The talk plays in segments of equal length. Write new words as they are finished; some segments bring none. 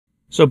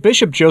So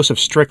Bishop Joseph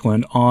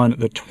Strickland, on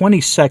the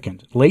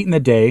 22nd, late in the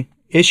day,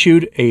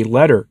 issued a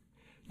letter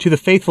to the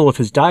faithful of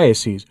his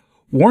diocese,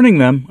 warning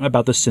them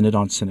about the Synod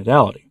on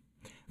Synodality.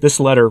 This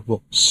letter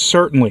will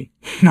certainly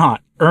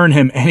not earn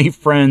him any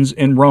friends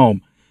in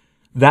Rome.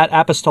 That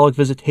apostolic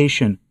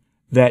visitation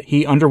that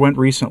he underwent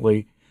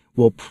recently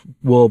will,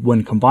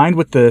 when combined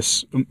with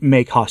this,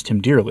 may cost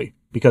him dearly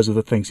because of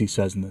the things he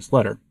says in this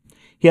letter.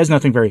 He has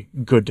nothing very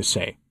good to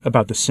say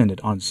about the Synod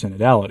on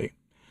Synodality.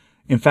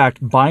 In fact,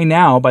 by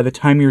now, by the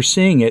time you're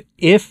seeing it,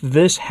 if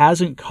this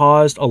hasn't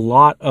caused a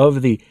lot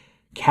of the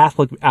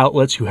Catholic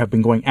outlets who have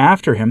been going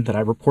after him that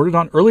I reported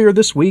on earlier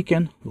this week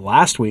and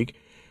last week,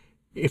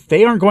 if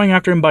they aren't going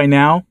after him by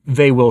now,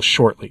 they will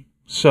shortly.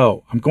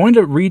 So I'm going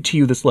to read to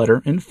you this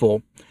letter in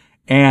full,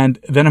 and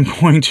then I'm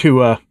going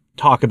to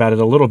talk about it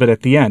a little bit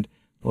at the end.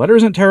 The letter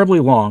isn't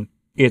terribly long.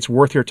 It's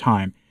worth your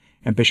time,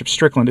 and Bishop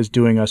Strickland is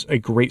doing us a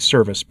great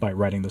service by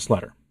writing this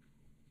letter.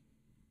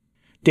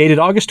 Dated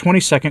August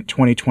 22nd,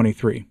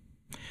 2023.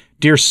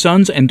 Dear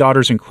sons and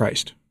daughters in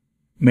Christ,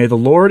 may the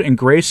love and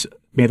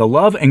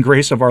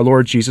grace of our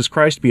Lord Jesus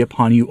Christ be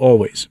upon you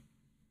always.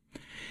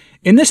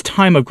 In this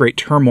time of great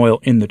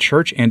turmoil in the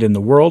church and in the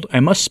world, I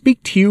must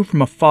speak to you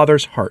from a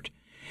father's heart,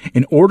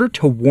 in order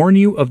to warn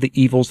you of the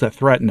evils that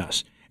threaten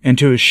us, and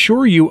to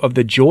assure you of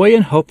the joy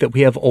and hope that we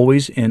have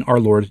always in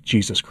our Lord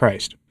Jesus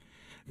Christ.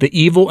 The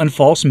evil and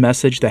false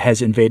message that has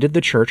invaded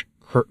the church,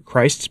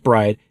 Christ's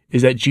bride,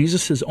 is that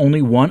Jesus is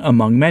only one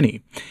among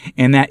many,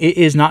 and that it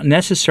is not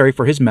necessary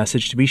for his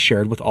message to be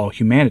shared with all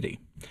humanity.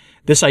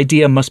 This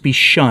idea must be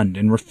shunned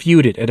and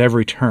refuted at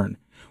every turn.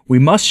 We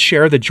must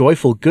share the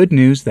joyful good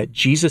news that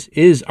Jesus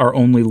is our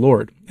only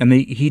Lord, and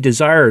that he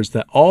desires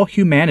that all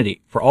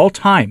humanity, for all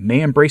time,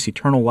 may embrace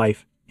eternal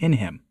life in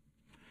him.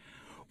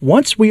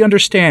 Once we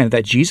understand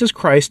that Jesus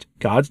Christ,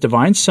 God's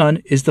divine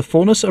Son, is the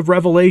fullness of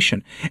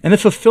revelation and the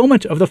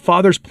fulfillment of the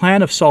Father's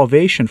plan of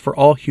salvation for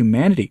all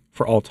humanity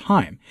for all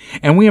time,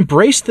 and we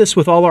embrace this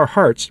with all our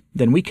hearts,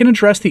 then we can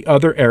address the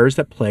other errors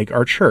that plague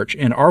our church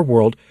and our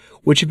world,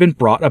 which have been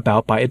brought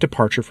about by a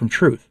departure from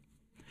truth.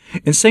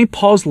 In St.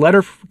 Paul's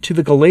letter to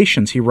the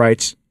Galatians, he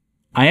writes,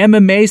 I am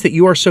amazed that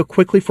you are so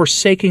quickly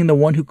forsaking the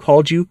one who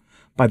called you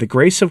by the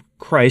grace of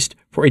Christ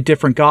for a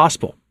different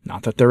gospel.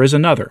 Not that there is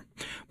another.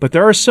 But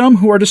there are some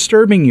who are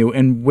disturbing you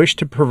and wish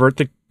to pervert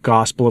the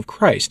gospel of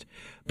Christ.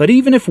 But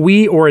even if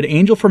we or an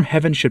angel from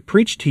heaven should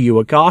preach to you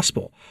a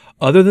gospel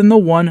other than the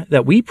one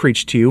that we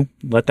preach to you,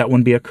 let that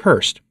one be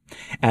accursed.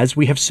 As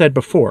we have said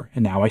before,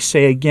 and now I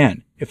say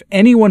again, if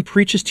anyone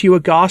preaches to you a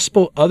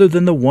gospel other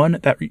than the one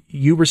that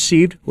you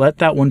received, let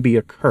that one be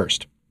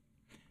accursed.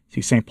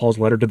 See St. Paul's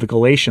letter to the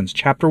Galatians,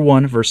 chapter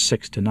 1, verse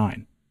 6 to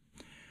 9.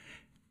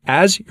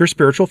 As your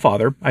spiritual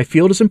father, I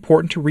feel it is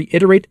important to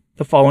reiterate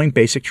the following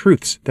basic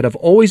truths that have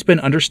always been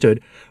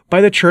understood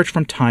by the Church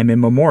from time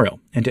immemorial,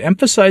 and to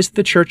emphasize that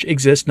the Church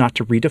exists not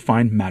to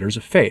redefine matters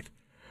of faith,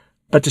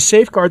 but to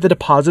safeguard the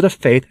deposit of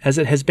faith as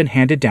it has been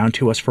handed down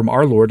to us from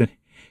our Lord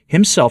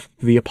himself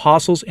through the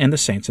apostles and the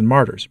saints and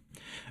martyrs.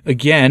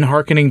 Again,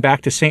 hearkening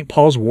back to St.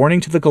 Paul's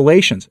warning to the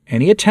Galatians,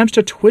 any attempts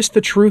to twist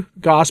the true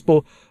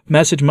gospel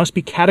message must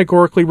be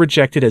categorically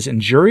rejected as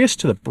injurious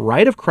to the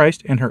bride of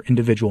Christ and her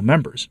individual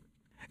members.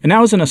 And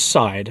now as an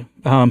aside,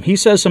 he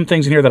says some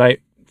things in here that I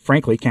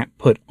frankly can't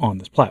put on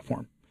this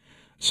platform.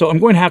 So I'm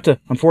going to have to,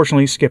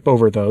 unfortunately, skip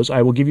over those.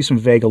 I will give you some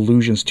vague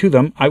allusions to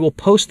them. I will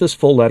post this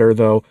full letter,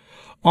 though,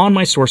 on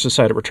my sources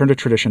site at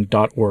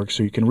returntotradition.org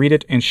so you can read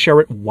it and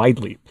share it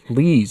widely,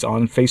 please,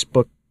 on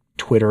Facebook,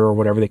 Twitter, or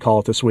whatever they call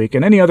it this week,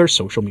 and any other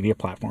social media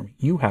platform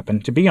you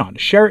happen to be on.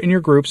 Share it in your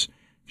groups,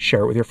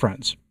 share it with your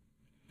friends.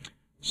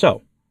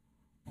 So,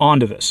 on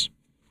to this.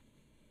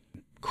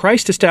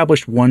 Christ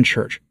established one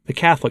church, the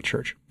Catholic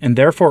Church, and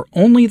therefore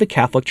only the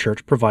Catholic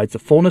Church provides the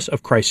fullness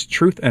of Christ's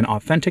truth and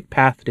authentic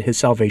path to his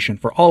salvation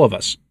for all of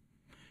us.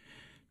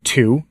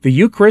 2. The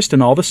Eucharist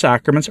and all the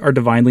sacraments are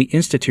divinely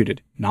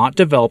instituted, not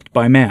developed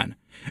by man.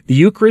 The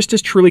Eucharist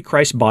is truly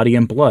Christ's body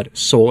and blood,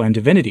 soul and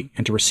divinity,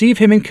 and to receive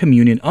him in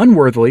communion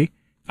unworthily,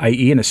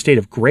 i.e. in a state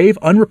of grave,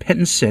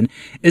 unrepentant sin,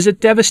 is a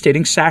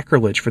devastating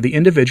sacrilege for the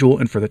individual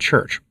and for the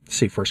Church.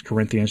 See 1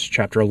 Corinthians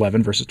chapter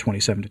 11, verses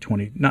 27 to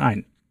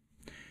 29.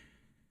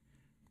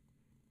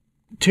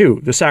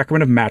 2. The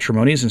sacrament of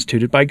matrimony is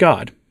instituted by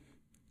God.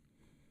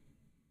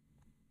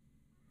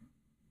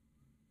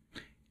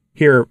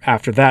 Here,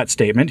 after that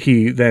statement,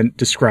 he then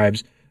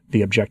describes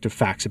the objective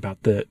facts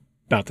about the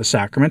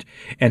sacrament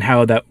and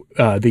how that,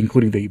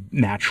 including the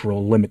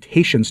natural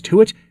limitations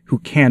to it, who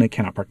can and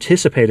cannot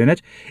participate in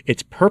it,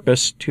 its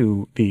purpose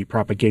to the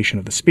propagation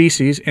of the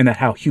species, and that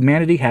how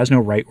humanity has no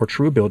right or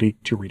true ability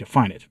to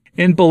redefine it.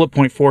 In bullet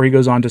point 4, he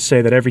goes on to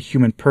say that every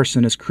human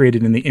person is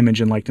created in the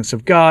image and likeness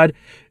of God.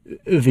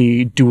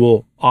 The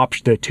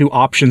two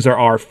options there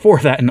are for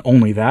that and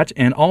only that,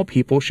 and all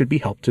people should be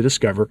helped to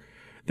discover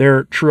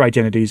their true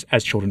identities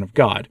as children of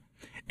God,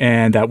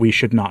 and that we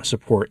should not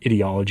support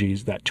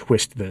ideologies that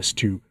twist this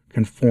to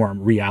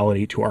conform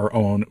reality to our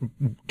own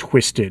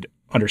twisted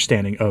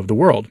understanding of the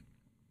world.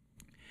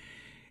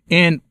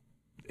 And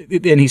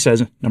then he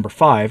says, number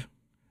 5,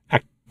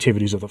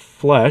 activities of the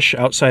flesh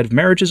outside of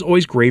marriage is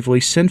always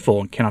gravely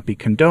sinful and cannot be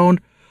condoned,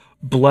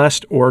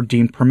 blessed, or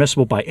deemed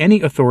permissible by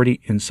any authority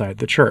inside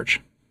the church.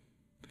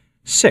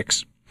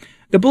 6.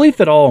 The belief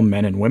that all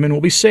men and women will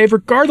be saved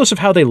regardless of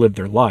how they live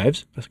their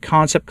lives, a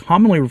concept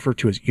commonly referred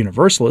to as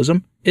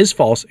universalism, is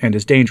false and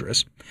is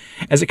dangerous,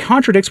 as it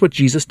contradicts what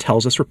Jesus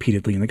tells us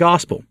repeatedly in the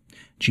gospel.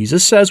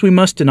 Jesus says we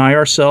must deny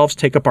ourselves,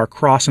 take up our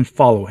cross, and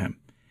follow him.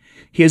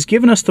 He has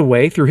given us the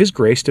way through his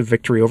grace to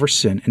victory over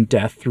sin and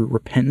death through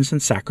repentance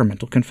and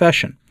sacramental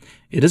confession.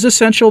 It is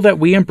essential that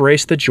we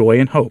embrace the joy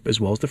and hope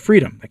as well as the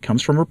freedom that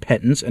comes from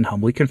repentance and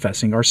humbly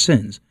confessing our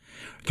sins.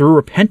 Through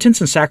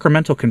repentance and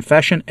sacramental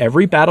confession,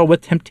 every battle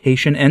with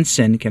temptation and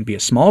sin can be a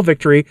small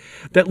victory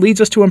that leads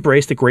us to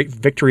embrace the great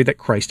victory that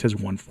Christ has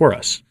won for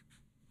us.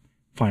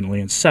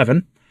 Finally, in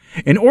 7,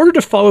 in order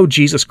to follow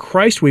Jesus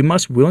Christ, we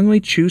must willingly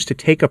choose to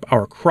take up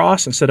our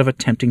cross instead of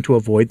attempting to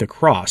avoid the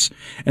cross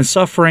and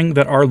suffering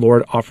that our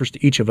Lord offers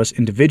to each of us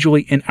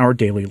individually in our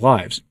daily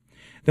lives.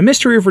 The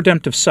mystery of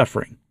redemptive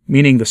suffering,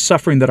 meaning the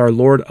suffering that our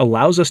Lord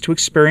allows us to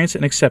experience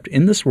and accept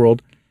in this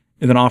world,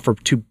 and then offer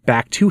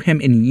back to him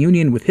in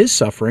union with his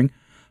suffering,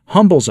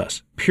 humbles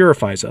us,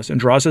 purifies us, and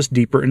draws us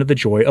deeper into the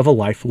joy of a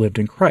life lived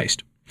in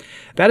Christ.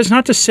 That is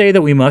not to say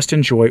that we must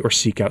enjoy or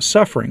seek out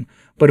suffering,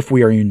 but if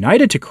we are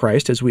united to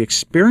Christ as we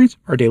experience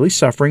our daily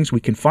sufferings, we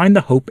can find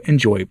the hope and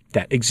joy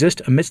that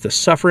exist amidst the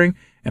suffering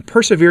and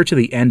persevere to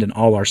the end in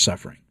all our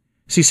suffering.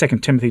 See 2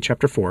 Timothy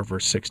chapter 4,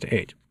 verse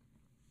 6-8.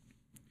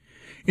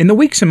 In the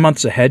weeks and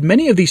months ahead,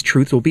 many of these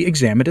truths will be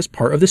examined as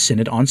part of the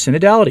Synod on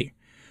Synodality.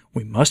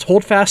 We must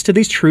hold fast to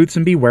these truths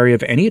and be wary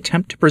of any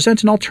attempt to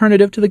present an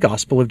alternative to the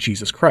gospel of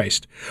Jesus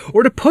Christ,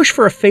 or to push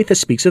for a faith that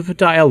speaks of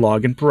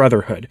dialogue and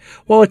brotherhood,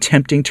 while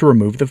attempting to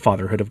remove the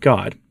fatherhood of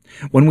God.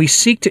 When we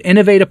seek to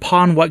innovate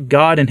upon what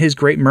God in his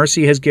great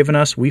mercy has given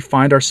us, we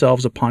find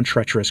ourselves upon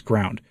treacherous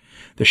ground.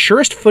 The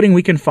surest footing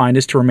we can find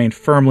is to remain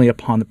firmly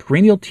upon the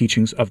perennial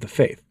teachings of the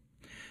faith.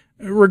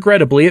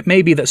 Regrettably, it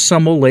may be that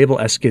some will label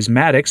as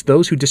schismatics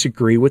those who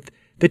disagree with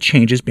the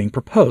changes being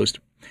proposed.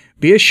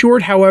 Be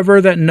assured, however,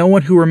 that no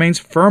one who remains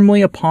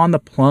firmly upon the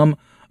plumb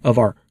of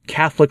our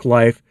Catholic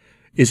life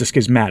is a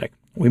schismatic.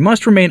 We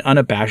must remain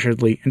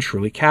unabashedly and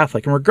truly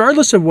Catholic, and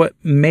regardless of what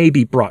may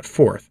be brought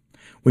forth,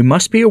 we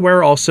must be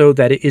aware also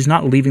that it is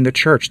not leaving the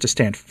Church to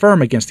stand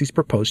firm against these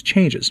proposed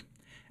changes.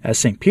 As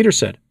St. Peter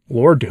said,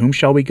 "Lord, to whom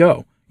shall we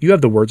go? You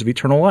have the words of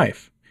eternal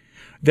life."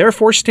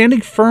 Therefore,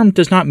 standing firm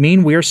does not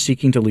mean we are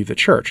seeking to leave the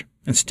Church.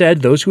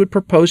 Instead, those who would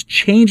propose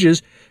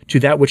changes to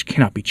that which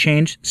cannot be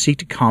changed seek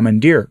to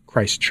commandeer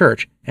Christ's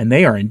Church, and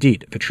they are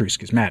indeed the true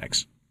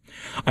schismatics.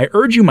 I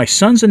urge you, my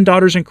sons and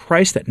daughters in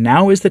Christ, that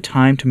now is the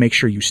time to make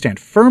sure you stand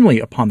firmly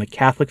upon the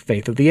Catholic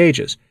faith of the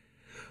ages.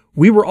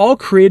 We were all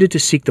created to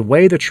seek the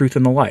way, the truth,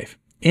 and the life.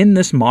 In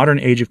this modern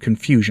age of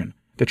confusion,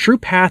 the true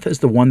path is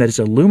the one that is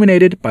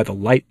illuminated by the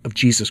light of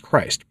Jesus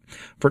Christ.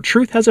 For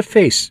truth has a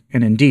face,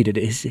 and indeed it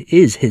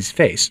is his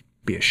face.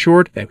 Be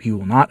assured that he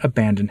will not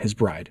abandon his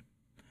bride.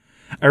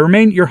 I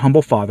remain your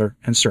humble father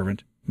and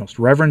servant, Most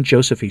Reverend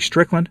Joseph E.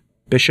 Strickland,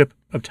 Bishop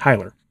of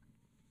Tyler.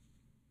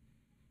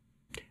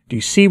 Do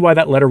you see why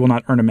that letter will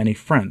not earn him any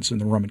friends in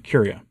the Roman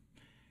Curia?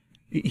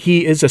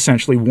 He is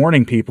essentially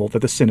warning people that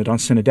the Synod on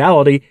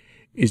Synodality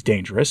is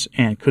dangerous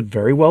and could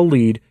very well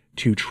lead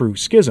to true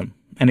schism,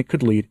 and it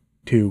could lead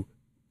to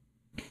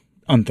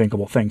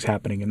unthinkable things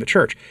happening in the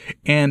Church.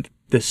 And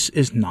this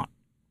is not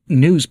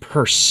news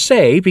per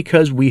se,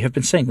 because we have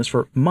been saying this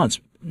for months.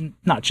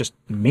 Not just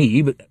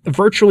me, but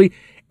virtually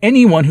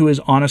anyone who is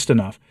honest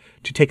enough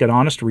to take an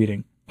honest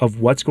reading of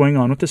what's going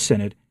on with the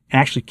Synod,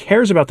 actually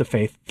cares about the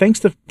faith, thinks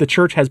the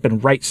Church has been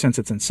right since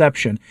its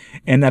inception,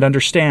 and that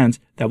understands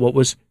that what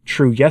was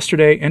true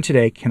yesterday and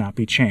today cannot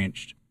be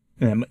changed,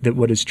 and that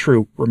what is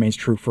true remains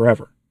true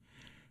forever.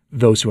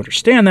 Those who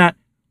understand that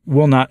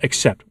will not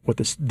accept what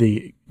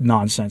the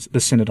nonsense the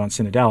Synod on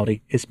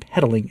Synodality is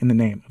peddling in the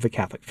name of the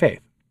Catholic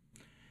faith.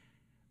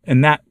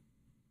 And that,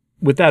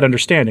 with that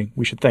understanding,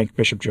 we should thank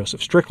Bishop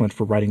Joseph Strickland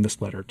for writing this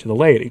letter to the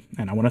laity,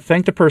 and I want to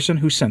thank the person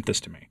who sent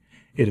this to me.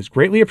 It is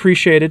greatly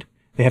appreciated.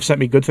 They have sent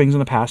me good things in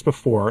the past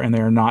before, and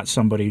they are not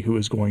somebody who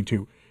is going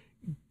to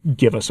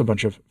give us a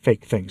bunch of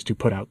fake things to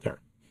put out there.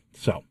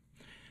 So,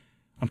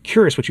 I'm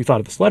curious what you thought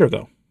of this letter,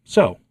 though.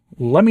 So,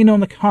 let me know in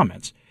the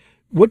comments.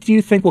 What do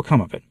you think will come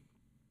of it?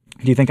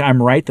 Do you think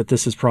I'm right that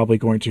this is probably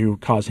going to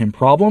cause him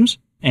problems?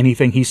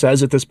 Anything he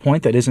says at this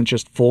point that isn't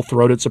just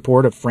full-throated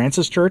support of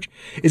Francis Church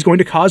is going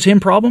to cause him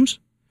problems?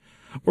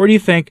 Or do you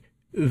think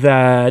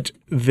that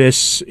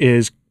this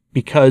is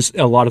because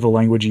a lot of the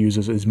language he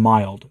uses is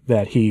mild,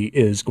 that he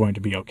is going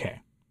to be okay?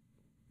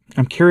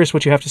 I'm curious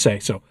what you have to say,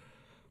 so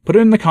put it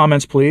in the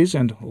comments, please,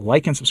 and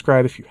like and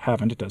subscribe if you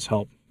haven't. It does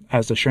help.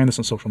 As to sharing this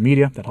on social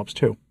media, that helps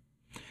too.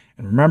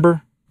 And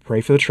remember, pray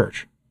for the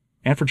Church,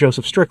 and for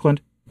Joseph Strickland,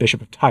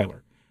 Bishop of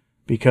Tyler,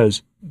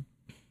 because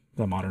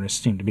the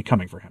modernists seem to be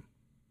coming for him.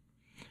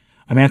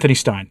 I'm Anthony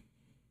Stein.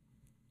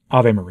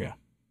 Ave Maria.